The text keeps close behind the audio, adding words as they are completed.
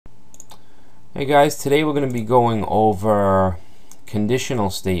Hey guys, today we're going to be going over conditional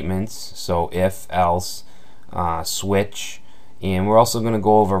statements, so if, else, switch, and we're also going to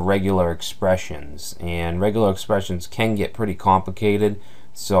go over regular expressions. And regular expressions can get pretty complicated,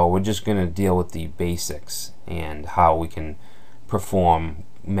 so we're just going to deal with the basics and how we can perform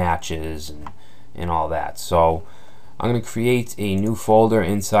matches and all that. So I'm going to create a new folder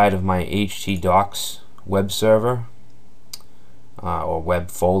inside of my htdocs web server, or web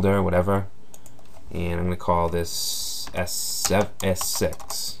folder, whatever. And I'm going to call this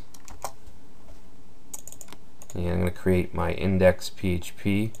S6. And I'm going to create my index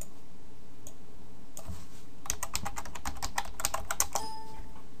PHP.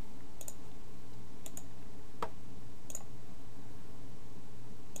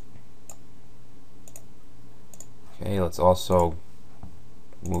 Okay, let's also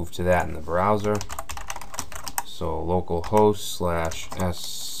move to that in the browser. So localhost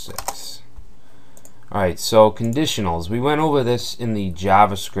 /S6. Alright, so conditionals. We went over this in the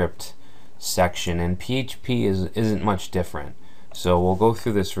JavaScript section, and PHP isn't much different. So we'll go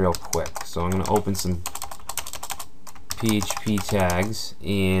through this real quick. So I'm going to open some PHP tags,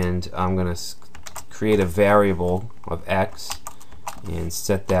 and I'm going to create a variable of x and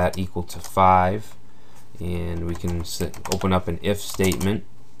set that equal to 5. And we can open up an if statement.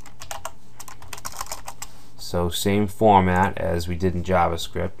 So same format as we did in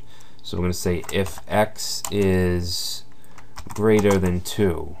JavaScript. So we're going to say if x is greater than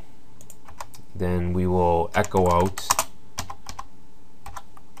 2, then we will echo out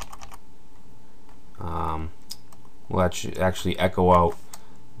we'll actually echo out,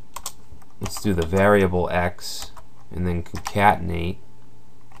 let's do the variable x and then concatenate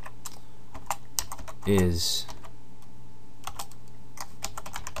is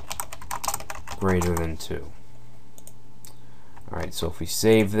greater than 2. Alright, so if we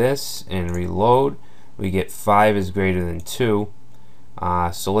save this and reload, we get 5 is greater than 2.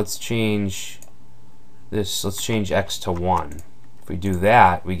 So let's change this, let's change x to 1. If we do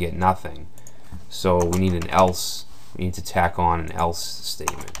that, we get nothing. So we need an else, we need to tack on an else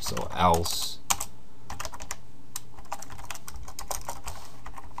statement. So else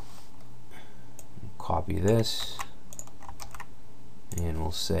copy this, and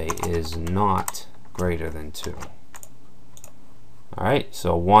we'll say is not greater than 2. Alright,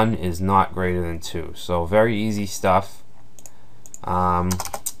 so 1 is not greater than 2. So very easy stuff. Let's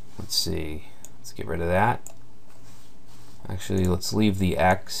see, let's get rid of that. Actually, let's leave the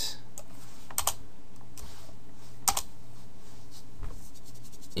x.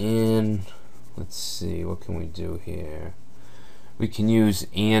 And let's see, what can we do here? We can use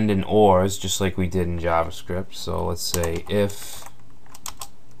and ors just like we did in JavaScript. So let's say if,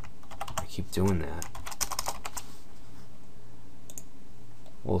 I keep doing that.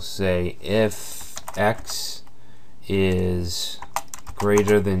 We'll say if x is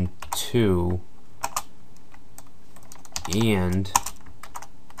greater than 2 and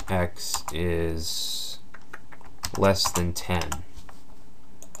x is less than 10.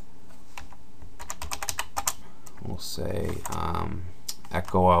 We'll say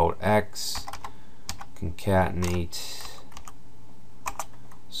echo out x, concatenate.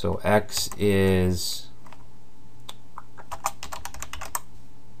 So x is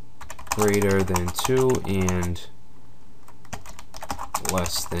greater than 2 and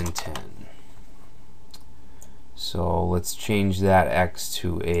less than 10. So let's change that x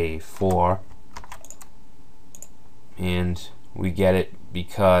to a 4, and we get it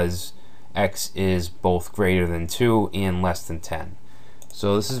because x is both greater than 2 and less than 10.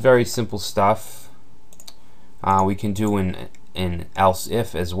 So this is very simple stuff. We can do an else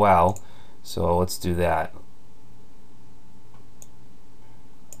if as well. So let's do that.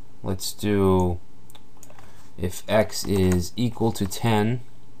 Let's do if x is equal to 10,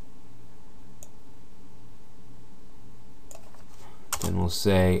 then we'll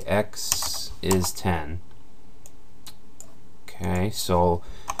say x is 10. Okay, so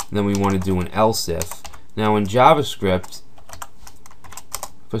then we want to do an else if. Now in JavaScript,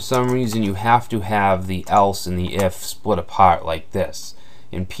 for some reason you have to have the else and the if split apart like this.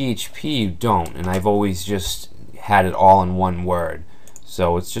 In PHP you don't, and I've always just had it all in one word.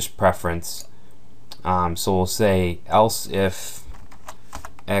 So it's just preference. So we'll say else if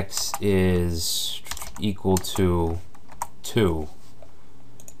x is equal to 2,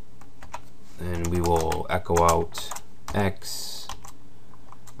 and we will echo out x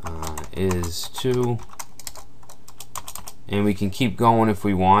is 2, and we can keep going if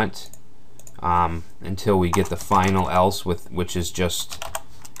we want until we get the final else, which is just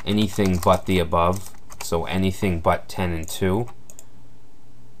anything but the above. So anything but 10 and 2.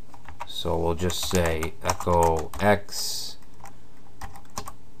 So we'll just say echo x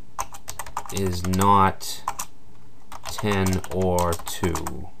is not 10 or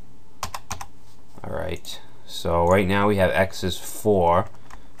 2. Alright, so right now we have x is 4.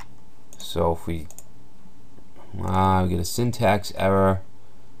 So if we get a syntax error,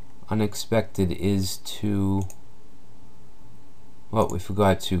 unexpected is 2. Well, we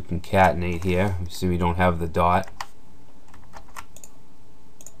forgot to concatenate here. You see we don't have the dot.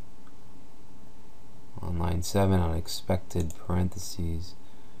 On line 7, unexpected parentheses,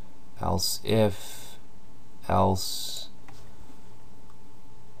 else if, else.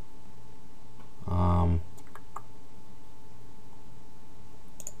 Oh,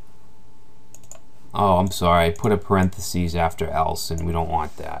 I'm sorry, I put a parentheses after else, and we don't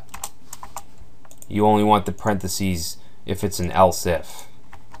want that. You only want the parentheses if it's an else if.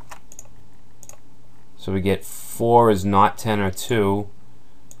 So we get 4 is not 10 or 2.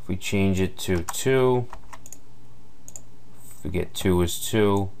 If we change it to 2, if we get 2 is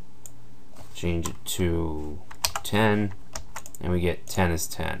 2, change it to 10, and we get 10 is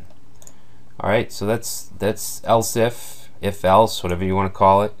 10. Alright, so that's else if else, whatever you want to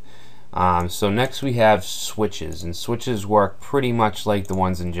call it. So next we have switches, and switches work pretty much like the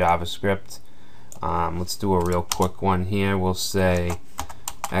ones in JavaScript. Let's do a real quick one here. We'll say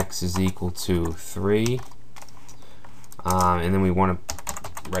x is equal to 3, and then we want to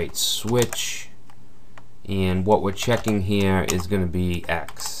write switch, and what we're checking here is going to be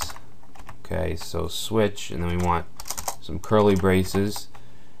x. Okay, so switch, and then we want some curly braces,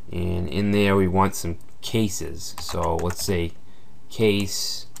 and in there we want some cases. So let's say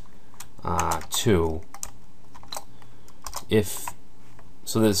case 2.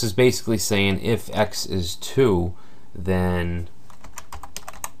 So this is basically saying if x is 2, then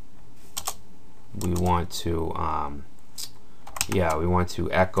we want to we want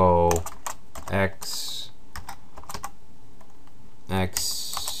to echo x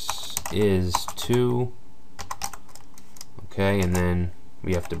is 2. Okay, and then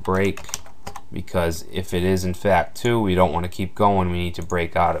we have to break, because if it is in fact 2, we don't want to keep going, we need to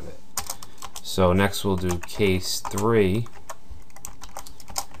break out of it. So next we'll do case 3,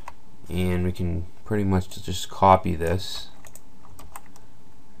 and we can pretty much just copy this,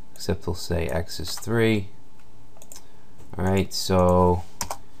 except we'll say x is 3. Alright, so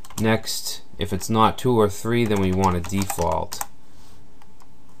next, if it's not 2 or 3, then we want a default,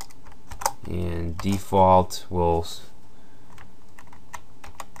 and default will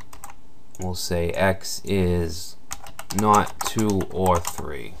say x is not 2 or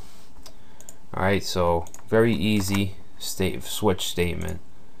 3. Alright, so very easy switch statement.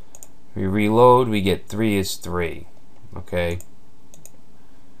 We reload, we get 3 is 3. Okay,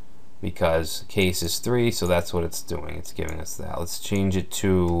 because case is 3, so that's what it's doing. It's giving us that. Let's change it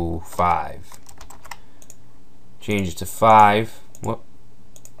to 5. Change it to 5. Whoop.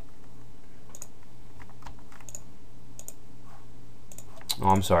 Oh,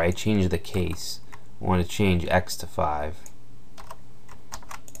 I'm sorry, I changed the case. I want to change x to 5.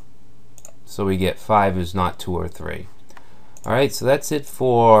 So we get 5 is not 2 or 3. Alright, so that's it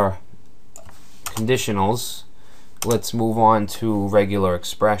for conditionals. Let's move on to regular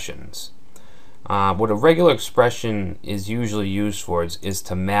expressions. What a regular expression is usually used for is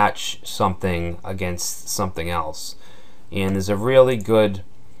to match something against something else. And there's a really good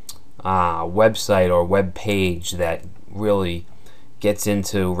website or web page that really gets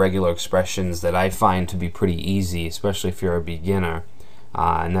into regular expressions that I find to be pretty easy, especially if you're a beginner.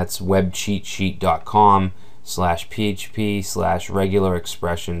 And that's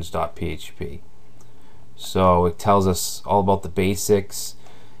webcheatSheet.com/php/regularexpressions.php. So it tells us all about the basics,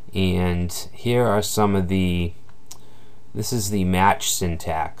 and here are some of this is the match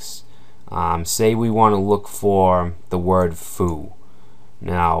syntax. Say we want to look for the word foo.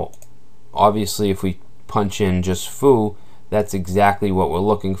 Now obviously if we punch in just foo, that's exactly what we're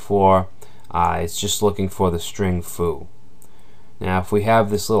looking for. It's just looking for the string foo. Now if we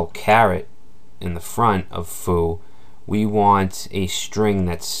have this little caret in the front of foo, we want a string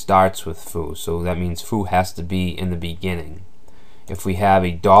that starts with foo, so that means foo has to be in the beginning. If we have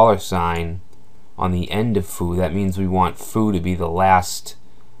a $sign on the end of foo, that means we want foo to be the last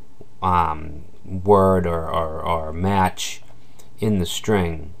word or match in the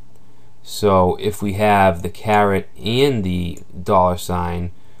string. So if we have the caret and the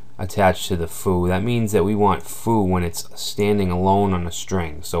 $sign attached to the foo, that means that we want foo when it's standing alone on a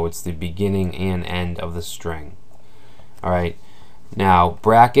string, so it's the beginning and end of the string. Alright, now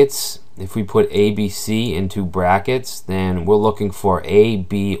brackets, if we put ABC into brackets, then we're looking for A,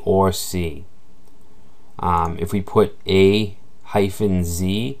 B, or C. If we put A-Z,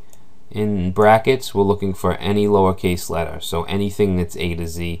 In brackets, we're looking for any lowercase letter, so anything that's A to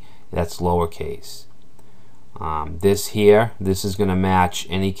Z, that's lowercase. This here, this is going to match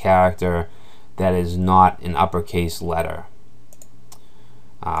any character that is not an uppercase letter.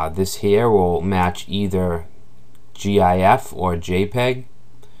 This here will match either GIF or JPEG,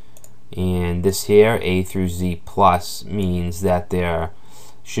 and this here, A through Z plus, means that there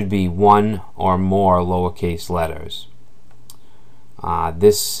should be one or more lowercase letters.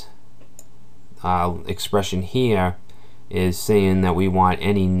 This expression here is saying that we want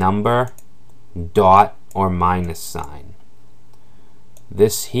any number, dot, or minus sign.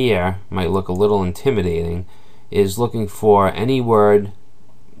 This here might look a little intimidating, is looking for any word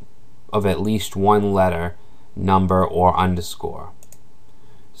of at least one letter, number, or underscore.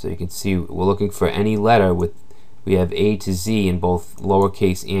 So you can see we're looking for any letter with, we have A to Z in both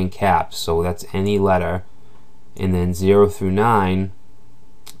lowercase and caps, so that's any letter, and then 0 through 9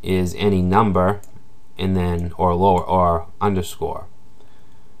 is any number, and then or lower or underscore.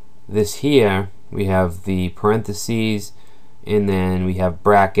 This here, we have the parentheses, and then we have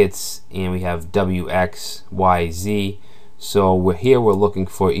brackets, and we have WX, YZ. So we're looking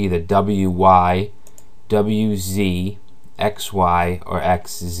for either WY, WZ, XY, or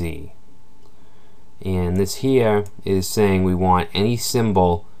XZ. And this here is saying we want any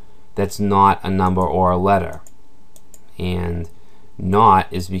symbol that's not a number or a letter. And not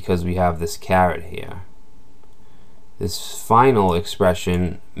is because we have this caret here. This final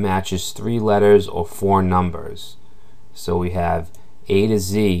expression matches 3 letters or 4 numbers. So we have A to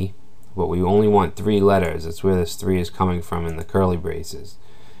Z, but we only want 3 letters. That's where this 3 is coming from in the curly braces.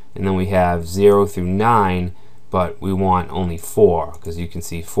 And then we have 0 through 9, but we want only 4, because you can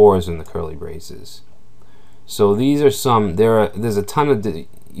see 4 is in the curly braces. So these are some, there's a ton of,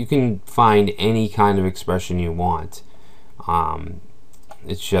 you can find any kind of expression you want.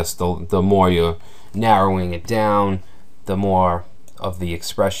 It's just the more you're narrowing it down, the more of the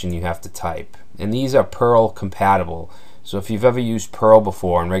expression you have to type. And these are Perl compatible. So if you've ever used Perl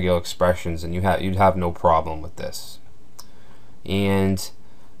before in regular expressions, and you'd have no problem with this. And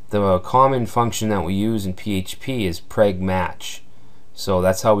the common function that we use in PHP is preg match. So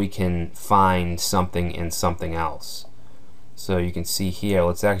that's how we can find something in something else. So you can see here,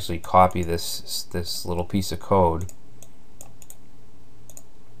 let's actually copy this little piece of code.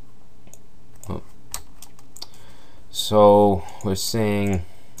 So we're saying,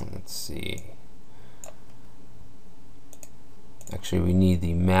 let's see, actually we need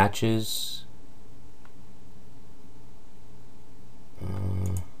the matches.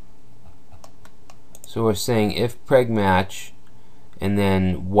 So we're saying if preg match, and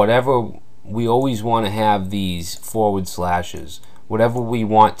then whatever, we always want to have these forward slashes. Whatever we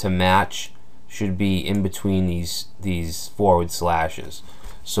want to match should be in between these forward slashes.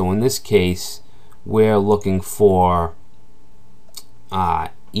 So in this case, we're looking for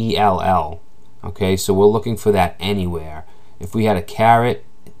ELL. Okay, so we're looking for that anywhere. If we had a caret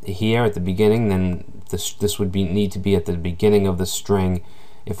here at the beginning, then this would need to be at the beginning of the string.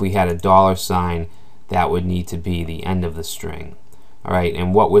 If we had a $, that would need to be the end of the string. Alright,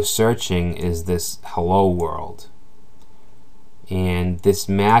 and what we're searching is this hello world. And this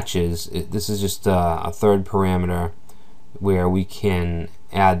matches, this is just a third parameter where we can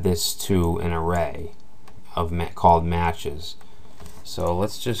add this to an array of called matches. So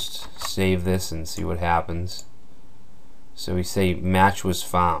let's just save this and see what happens. So we say match was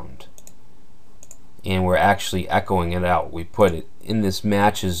found, and we're actually echoing it out. We put it in this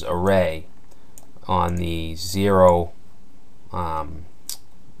matches array on the 0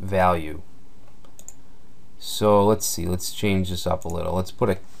 value. So let's see, let's change this up a little. Let's put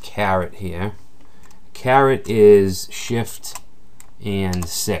a caret here. Caret is shift and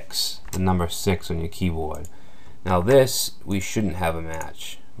 6, the number 6 on your keyboard. Now this, we shouldn't have a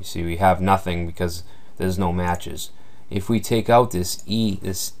match. You see, we have nothing because there's no matches. If we take out this E,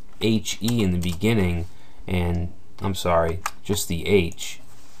 this HE in the beginning, and I'm sorry, just the H,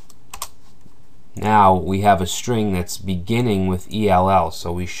 now we have a string that's beginning with ELL,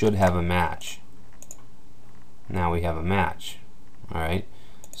 so we should have a match. Now we have a match. Alright,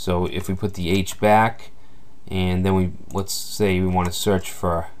 so if we put the H back, and then let's say we want to search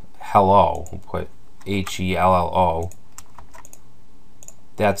for hello, we'll put HELLO,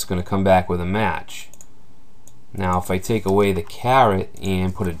 that's going to come back with a match. Now if I take away the caret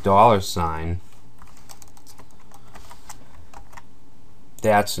and put a $,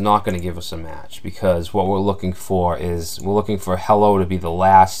 that's not going to give us a match, because what we're looking for is, we're looking for hello to be the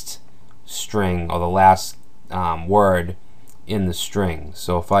last string, or the last word in the string.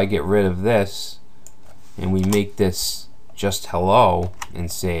 So if I get rid of this and we make this just hello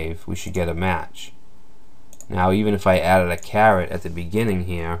and save, we should get a match. Now even if I added a caret at the beginning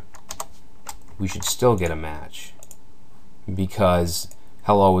here, we should still get a match, because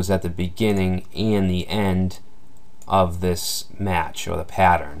hello is at the beginning and the end of this match or the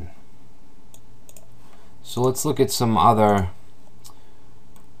pattern. So let's look at some other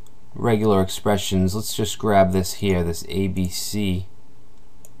regular expressions. Let's just grab this here, this ABC,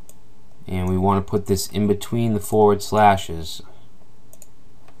 and we want to put this in between the forward slashes.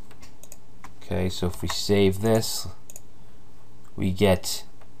 Okay, so if we save this, we get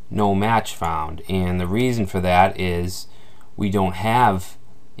no match found, and the reason for that is we don't have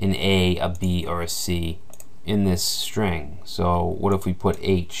an A, a B, or a C in this string. So what if we put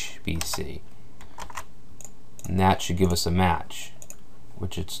HBC? And that should give us a match,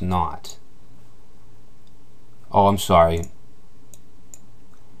 which it's not. Oh, I'm sorry.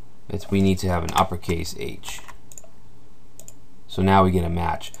 We need to have an uppercase H. So now we get a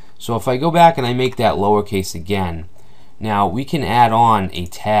match. So if I go back and I make that lowercase again, now we can add on a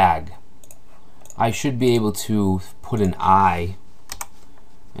tag. I should be able to put an I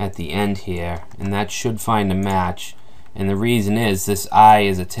at the end here, and that should find a match. And the reason is this I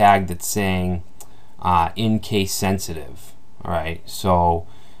is a tag that's saying in case sensitive. Alright, so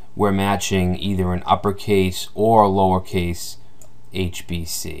we're matching either an uppercase or lowercase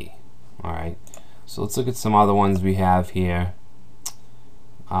HBC. Alright, so let's look at some other ones we have here.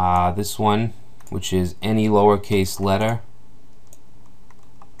 This one, which is any lowercase letter.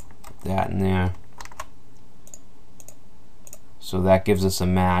 Put that in there. So that gives us a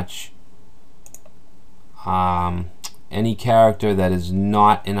match. Any character that is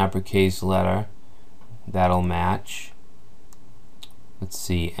not an uppercase letter, that'll match. Let's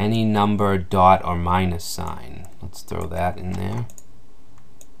see, any number, dot, or minus sign. Let's throw that in there.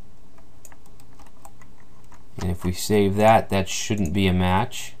 And if we save that, that shouldn't be a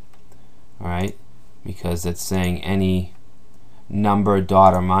match. Alright, because that's saying any number,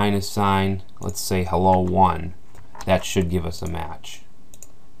 dot, or minus sign. Let's say hello 1. That should give us a match.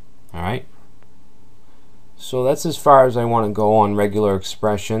 Alright, so that's as far as I want to go on regular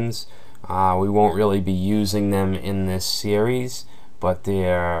expressions. We won't really be using them in this series, but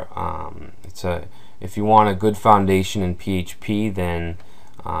they're if you want a good foundation in PHP, then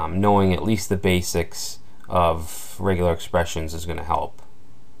knowing at least the basics of regular expressions is going to help.